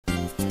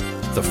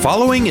The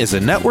following is a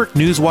Network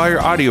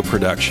Newswire audio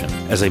production.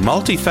 As a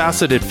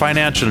multifaceted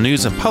financial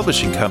news and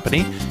publishing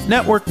company,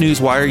 Network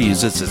Newswire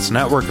uses its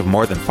network of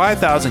more than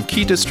 5,000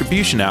 key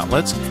distribution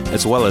outlets,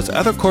 as well as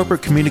other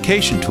corporate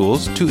communication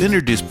tools, to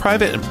introduce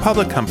private and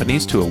public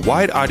companies to a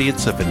wide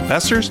audience of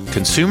investors,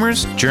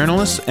 consumers,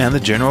 journalists, and the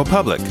general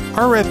public.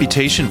 Our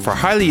reputation for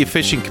highly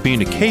efficient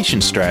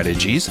communication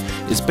strategies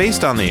is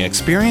based on the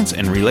experience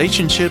and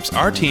relationships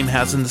our team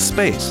has in the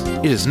space.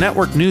 It is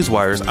Network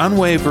Newswire's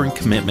unwavering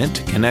commitment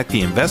to connect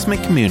the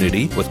investment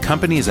community with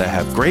companies that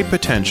have great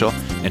potential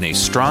and a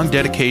strong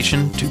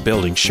dedication to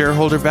building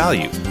shareholder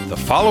value. The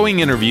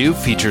following interview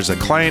features a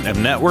client of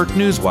Network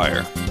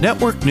Newswire.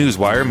 Network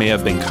Newswire may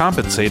have been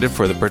compensated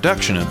for the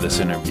production of this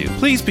interview.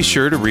 Please be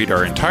sure to read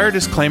our entire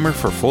disclaimer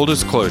for full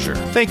disclosure.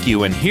 Thank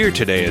you, and here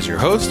today as your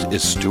host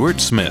is Stuart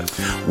Smith.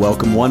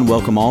 Welcome one,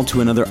 welcome all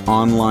to another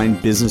online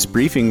business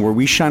briefing where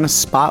we shine a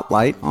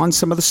spotlight on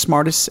some of the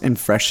smartest and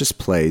freshest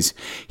plays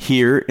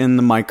here in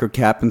the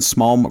microcap and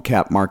small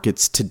cap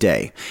markets today.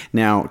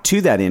 Now,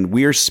 to that end,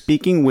 we are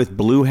speaking with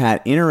Blue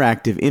Hat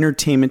Interactive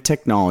Entertainment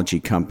Technology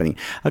Company,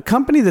 a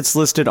company that's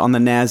listed on the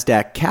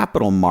NASDAQ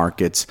capital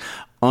markets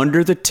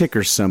under the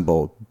ticker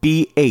symbol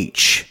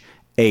BHAT.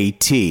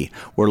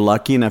 We're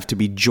lucky enough to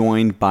be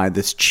joined by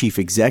this Chief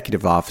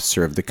Executive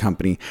Officer of the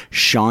company,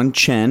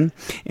 Xiamen,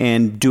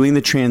 and doing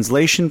the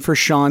translation for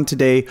Sean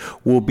today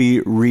will be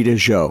Rita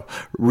Zhou.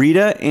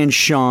 Rita and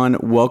Sean,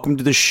 welcome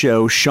to the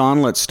show.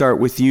 Sean, let's start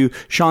with you.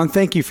 Sean,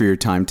 thank you for your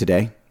time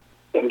today.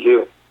 Thank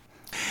you.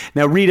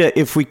 Now, Rita,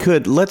 if we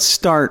could, let's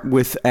start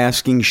with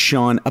asking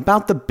Sean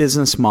about the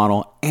business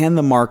model and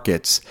the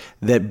markets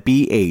that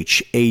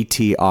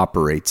BHAT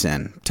operates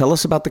in. Tell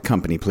us about the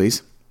company,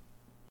 please.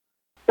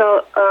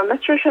 So,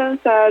 Mr. Chen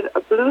said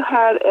Blue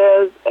Hat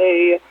is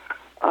a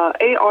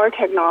AR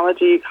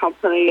technology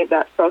company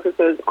that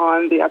focuses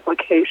on the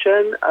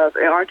application of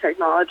AR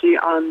technology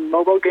on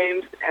mobile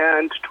games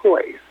and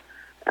toys.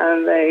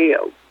 And they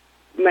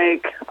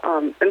make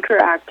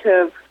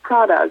interactive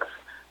products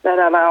that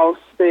allows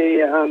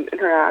the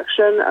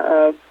interaction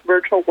of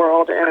virtual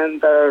world and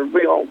the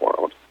real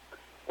world.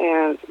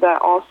 And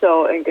that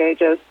also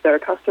engages their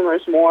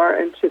customers more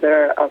into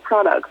their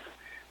products.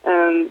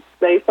 And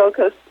they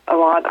focus a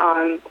lot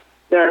on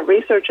their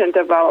research and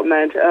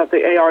development of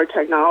the AR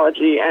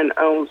technology and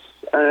owns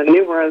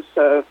numerous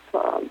of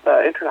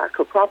the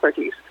intellectual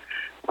properties.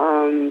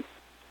 The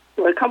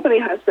company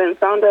has been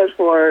founded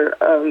for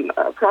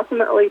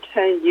approximately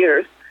 10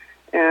 years,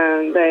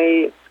 and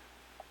they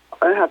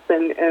have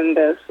been in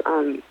this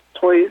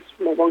toys,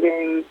 mobile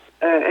games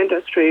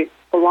industry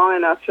for long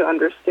enough to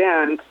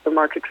understand the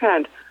market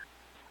trend.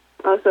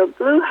 So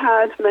Blue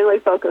Hat mainly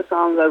focus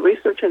on the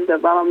research and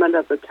development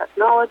of the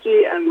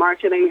technology and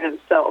marketing and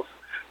sales.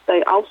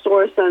 They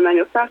outsource the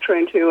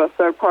manufacturing to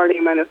third-party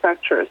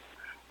manufacturers.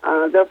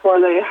 Therefore,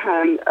 they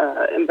can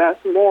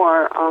invest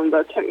more on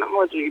the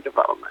technology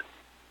development.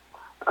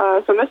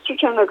 So Mr.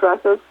 Chen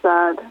addresses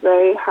that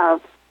they have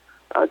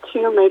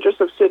two major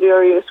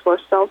subsidiaries for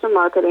sales and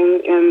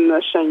marketing in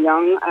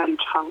Shenyang and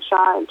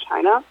Changsha in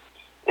China.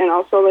 And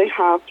also they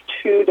have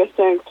two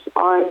distinct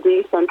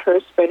R&D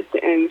centers based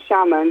in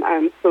Xiamen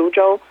and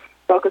Suzhou,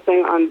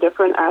 focusing on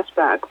different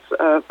aspects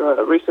of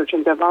research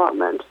and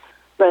development.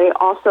 They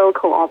also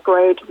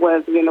cooperate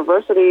with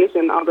universities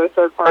and other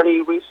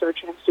third-party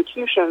research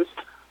institutions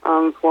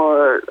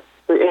for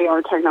the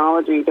AR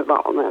technology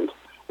development.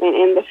 And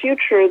in the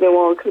future, they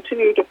will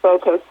continue to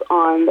focus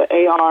on the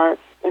AR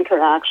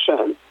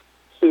interaction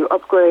to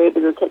upgrade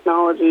the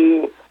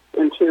technology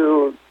and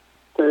to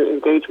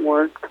engage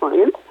more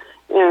clients.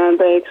 And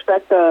they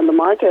expect the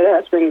market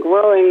has been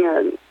growing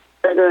and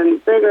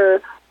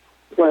bigger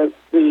with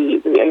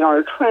the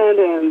AR trend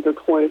and the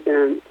toys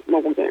and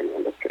mobile game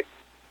industry.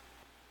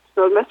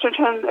 So Mr.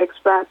 Chen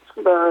expects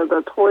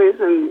the toys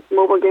and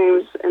mobile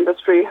games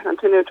industry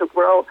continue to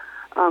grow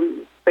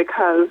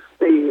because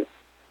the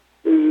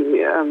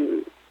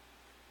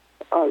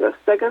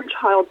second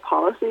child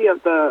policy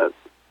of the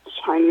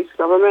Chinese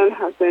government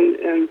has been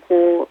in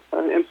full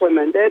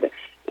implemented,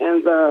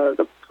 and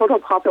the total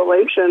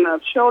population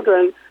of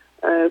children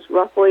is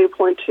roughly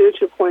 0.2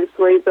 to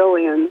 0.3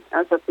 billion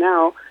as of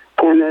now,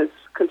 and is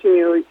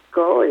continually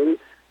growing.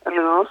 And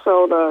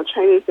also the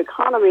Chinese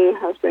economy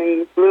has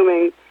been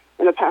booming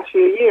in the past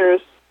few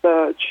years.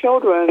 The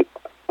children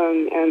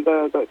and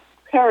the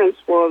parents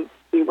will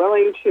be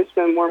willing to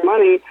spend more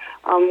money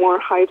on more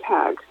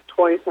high-tech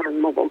toys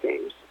and mobile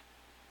games.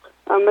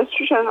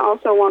 Mr. Chen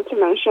also wants to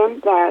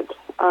mention that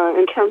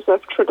in terms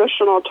of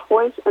traditional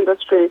toys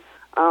industry,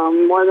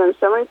 more than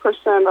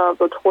 70% of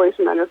the toys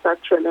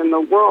manufactured in the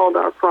world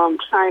are from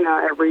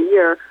China every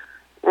year,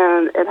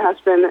 and it has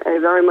been a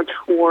very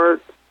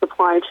mature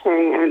supply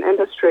chain and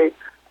industry.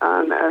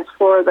 As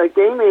for the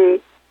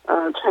gaming,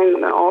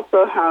 China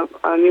also have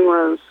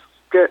numerous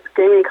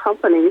gaming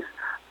companies,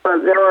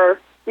 but there are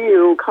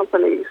few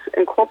companies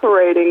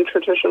incorporating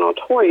traditional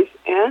toys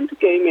and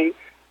gaming,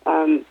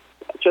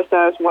 just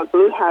as what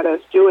Blue Hat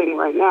is doing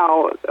right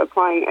now,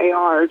 applying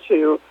AR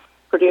to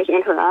produce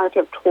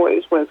interactive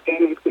toys with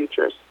gaming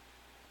features.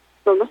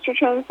 So Mr.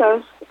 Chen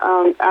says,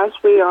 as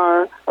we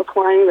are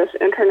applying this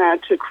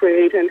internet to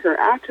create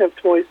interactive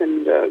toys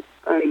and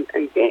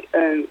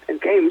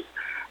games,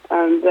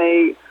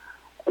 they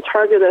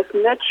target this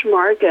niche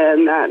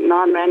market that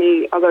not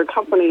many other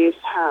companies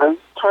have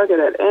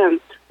targeted in.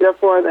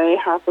 Therefore, they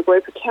have a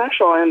great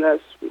potential in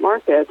this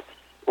market.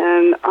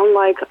 And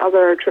unlike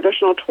other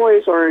traditional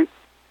toys or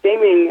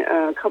gaming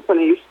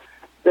companies,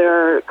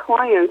 their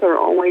clients are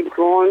only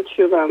drawn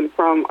to them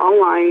from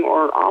online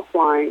or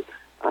offline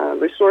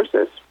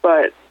resources.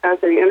 But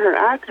as an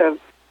interactive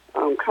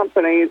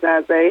company,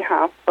 that they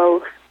have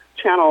both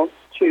channels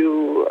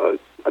to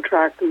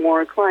attract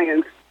more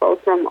clients,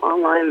 both from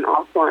online and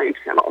offline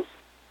channels.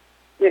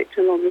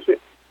 陈总继续。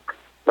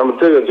那么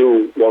这个就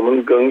我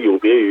们更有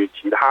别于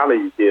其他的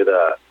一些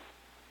的。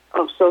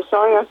So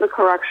sorry, as a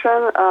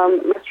correction,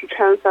 Mr.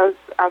 Chen says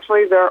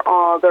actually their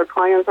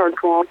clients are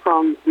drawn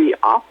from the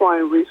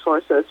offline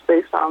resources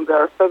based on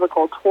their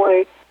physical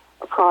toy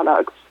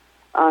products.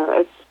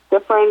 It's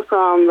different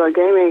from the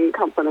gaming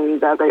company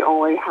that they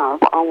only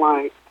have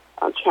online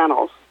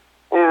channels.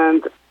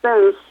 And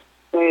since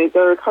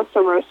their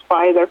customers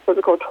buy their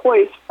physical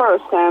toys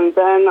first and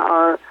then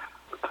are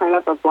kind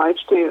of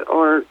obliged to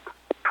or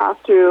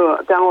have to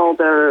download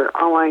their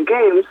online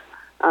games,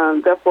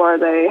 therefore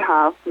they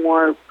have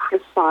more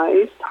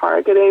precise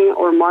targeting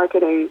or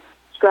marketing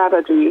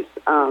strategies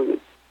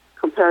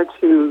compared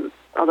to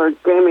other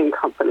gaming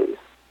companies.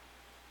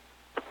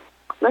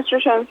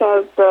 Mr. Chen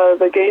says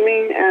the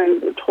gaming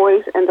and the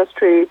toys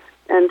industry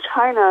in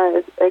China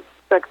is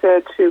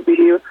expected to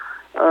be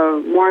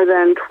more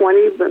than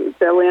 20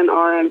 billion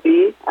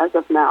RMB as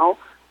of now.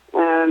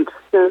 And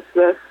since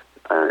this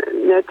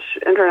niche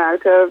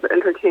interactive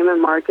entertainment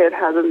market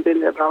hasn't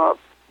been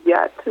developed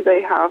yet,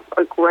 they have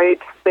a great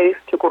space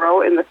to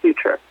grow in the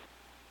future.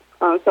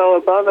 So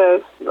above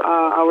is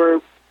our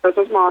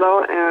business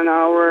model and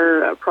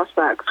our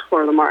prospects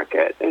for the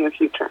market in the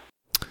future.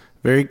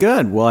 Very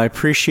good. Well, I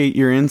appreciate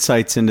your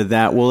insights into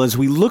that. Well, as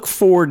we look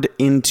forward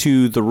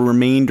into the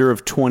remainder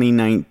of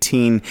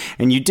 2019,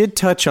 and you did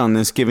touch on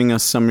this, giving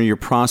us some of your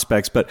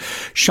prospects, but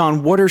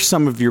Sean, what are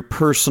some of your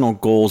personal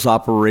goals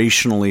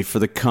operationally for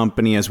the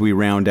company as we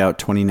round out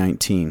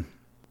 2019?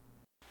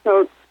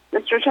 So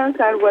Mr. Chen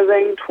said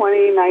within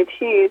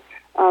 2019,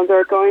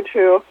 they're going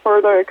to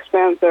further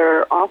expand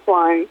their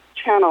offline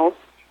channels,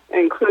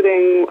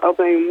 including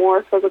opening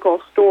more physical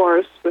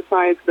stores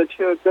besides the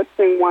two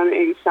existing ones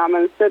in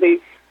Xiamen City.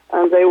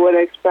 They would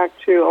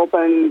expect to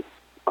open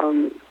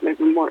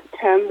maybe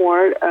 10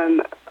 more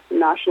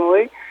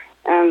nationally.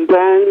 And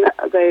then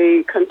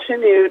they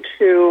continue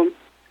to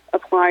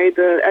apply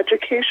the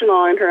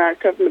educational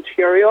interactive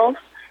materials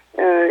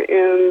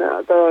in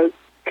the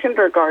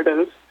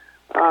kindergartens.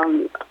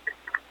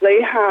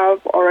 They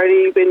have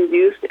already been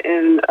used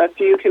in a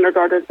few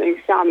kindergartens in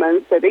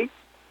Xiamen City.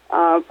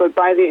 But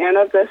by the end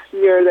of this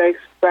year, they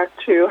expect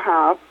to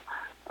have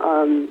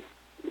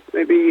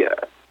maybe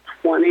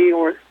 20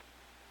 or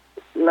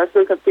less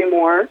than 50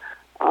 more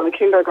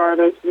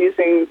kindergartens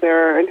using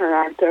their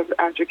interactive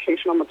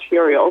educational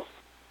materials.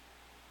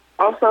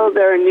 Also,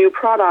 their new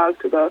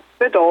product, the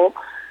Fiddle,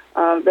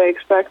 they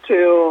expect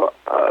to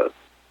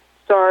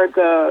start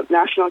the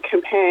national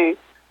campaign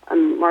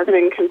and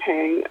marketing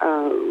campaign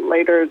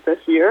later this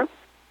year,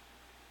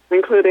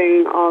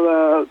 including all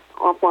the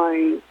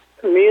offline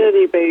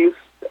community-based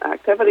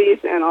activities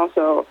and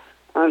also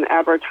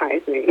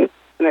advertising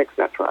and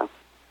etc.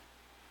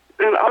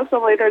 And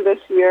also later this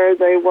year,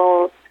 they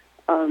will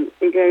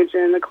engage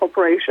in a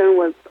cooperation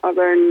with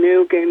other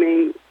new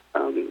gaming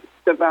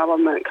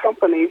development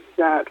companies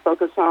that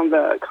focus on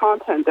the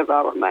content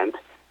development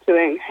to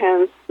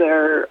enhance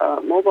their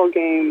mobile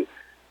game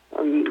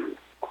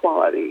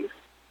qualities.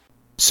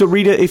 So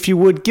Rita, if you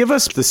would, give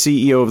us the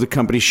CEO of the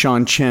company,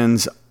 Sean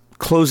Chen's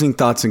closing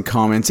thoughts and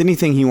comments,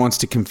 anything he wants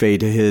to convey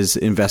to his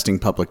investing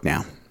public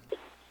now.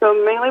 So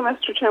mainly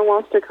Mr. Chen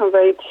wants to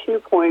convey 2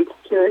 points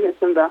to his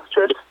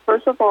investors.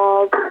 First of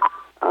all,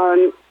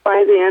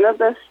 by the end of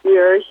this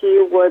year,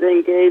 he would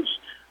engage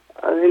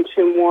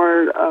into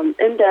more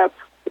in-depth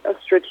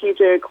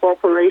strategic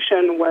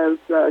cooperation with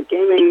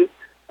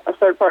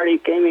third-party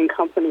gaming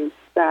companies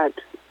that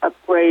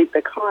upgrade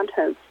the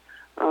content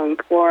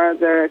for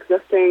their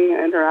existing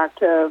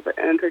interactive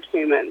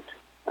entertainment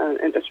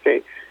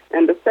industry.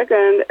 And the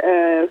second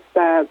is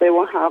that they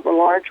will have a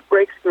large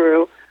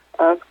breakthrough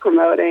of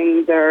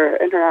promoting their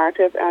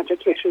interactive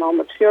educational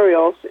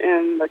materials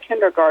in the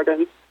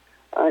kindergartens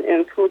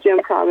in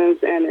Fujian province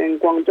and in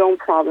Guangdong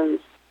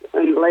province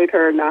and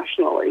later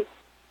nationally.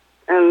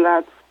 And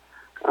that's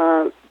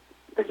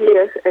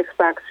he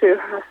expects to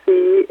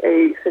see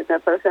a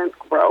significant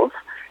growth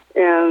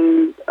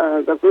in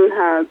the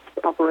BHAT's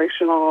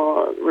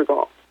operational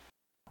results.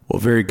 Well,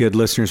 very good,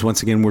 listeners.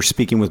 Once again, we're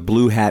speaking with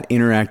Blue Hat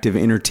Interactive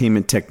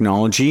Entertainment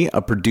Technology, a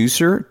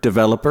producer,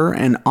 developer,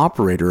 and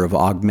operator of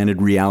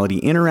augmented reality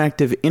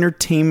interactive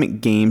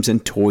entertainment games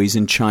and toys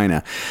in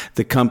China.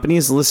 The company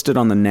is listed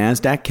on the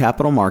NASDAQ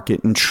capital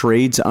market and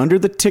trades under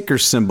the ticker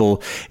symbol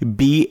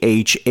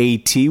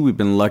BHAT. We've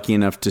been lucky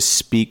enough to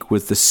speak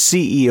with the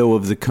CEO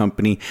of the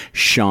company,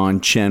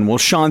 Xiamen Chen. Well,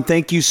 Sean,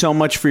 thank you so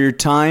much for your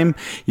time,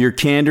 your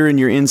candor, and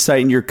your insight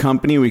in your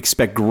company. We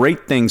expect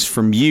great things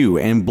from you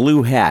and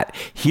Blue Hat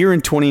here in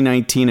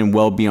 2019 and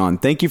well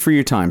beyond. Thank you for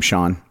your time,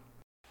 Sean.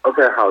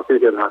 OK， 好，谢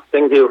谢他。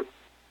Thank you.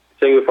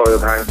 Thank you for your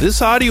time. This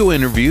audio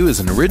interview is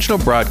an original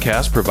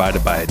broadcast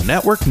provided by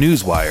Network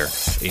Newswire,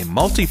 a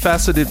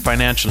multifaceted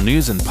financial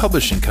news and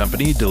publishing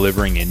company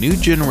delivering a new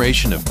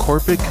generation of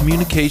corporate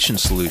communication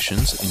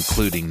solutions,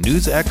 including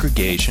news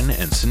aggregation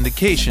and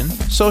syndication,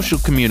 social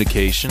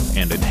communication,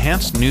 and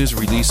enhanced news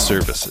release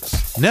services.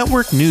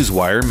 Network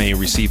Newswire may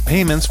receive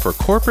payments for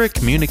corporate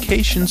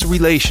communications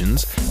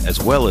relations, as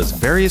well as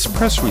various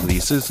press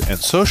releases and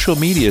social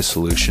media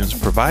solutions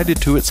provided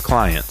to its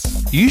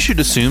clients. You should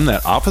assume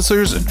that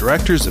officers and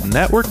directors of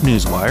Network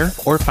Newswire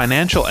or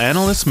financial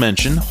analysts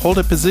mentioned hold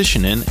a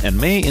position in and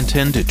may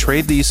intend to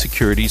trade these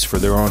securities for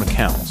their own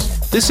accounts.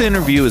 This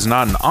interview is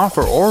not an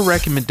offer or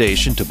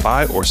recommendation to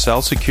buy or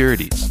sell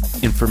securities.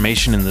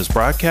 Information in this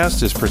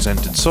broadcast is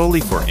presented solely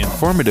for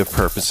informative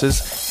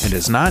purposes and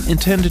is not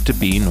intended to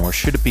be, nor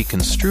should it be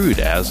construed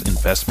as,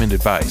 investment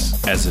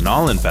advice. As in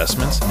all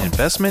investments, an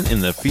investment in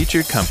the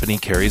featured company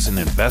carries an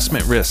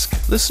investment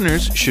risk.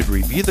 Listeners should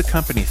review the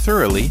company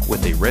thoroughly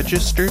with a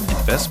registered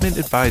investment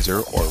advisor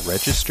or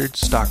registered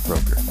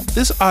stockbroker.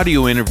 This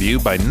audio interview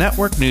by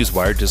Network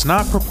Newswire does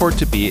not purport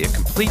to be a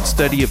complete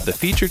study of the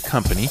featured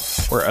company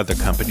or other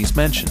companies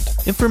mentioned.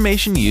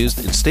 Information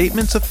used in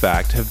statements of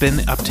fact have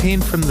been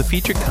obtained from the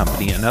featured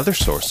company and other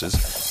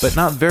sources, but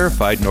not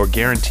verified nor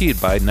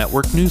guaranteed by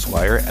Network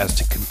Newswire as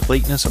to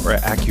completeness or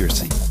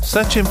accuracy.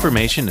 Such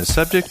information is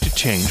subject to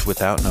change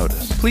without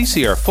notice. Please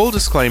see our full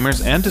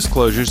disclaimers and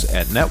disclosures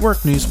at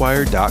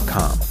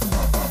networknewswire.com.